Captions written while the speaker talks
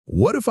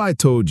What if I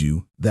told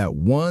you that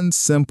one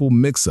simple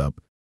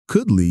mix-up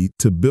could lead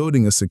to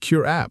building a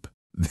secure app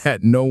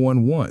that no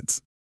one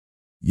wants?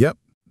 Yep,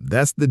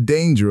 that's the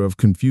danger of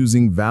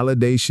confusing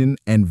validation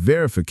and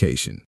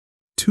verification.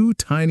 Two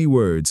tiny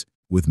words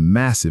with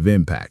massive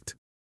impact.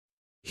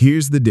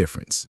 Here's the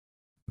difference.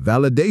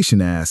 Validation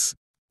asks,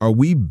 are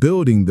we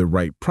building the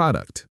right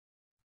product?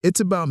 It's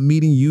about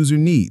meeting user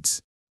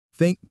needs.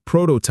 Think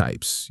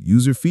prototypes,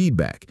 user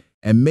feedback,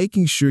 and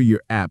making sure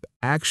your app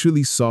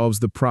actually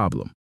solves the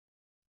problem.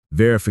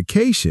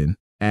 Verification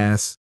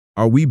asks,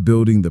 are we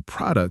building the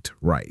product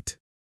right?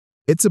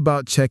 It's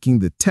about checking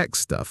the tech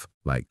stuff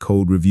like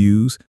code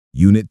reviews,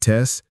 unit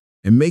tests,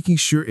 and making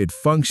sure it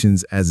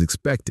functions as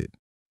expected.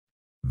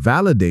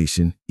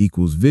 Validation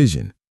equals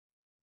vision.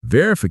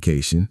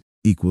 Verification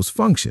equals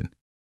function.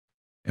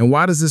 And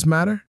why does this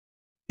matter?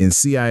 In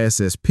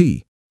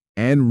CISSP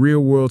and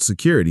real-world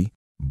security,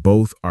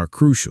 both are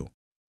crucial.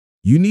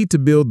 You need to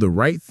build the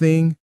right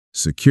thing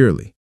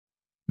securely.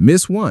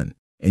 Miss one,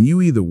 and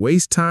you either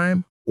waste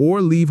time or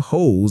leave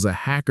holes a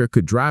hacker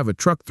could drive a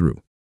truck through.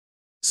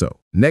 So,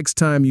 next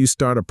time you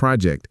start a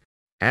project,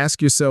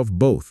 ask yourself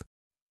both,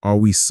 are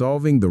we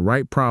solving the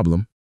right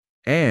problem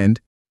and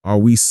are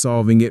we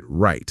solving it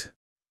right?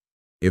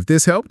 If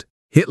this helped,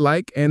 hit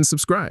like and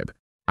subscribe.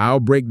 I'll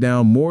break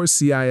down more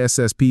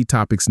CISSP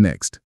topics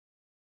next.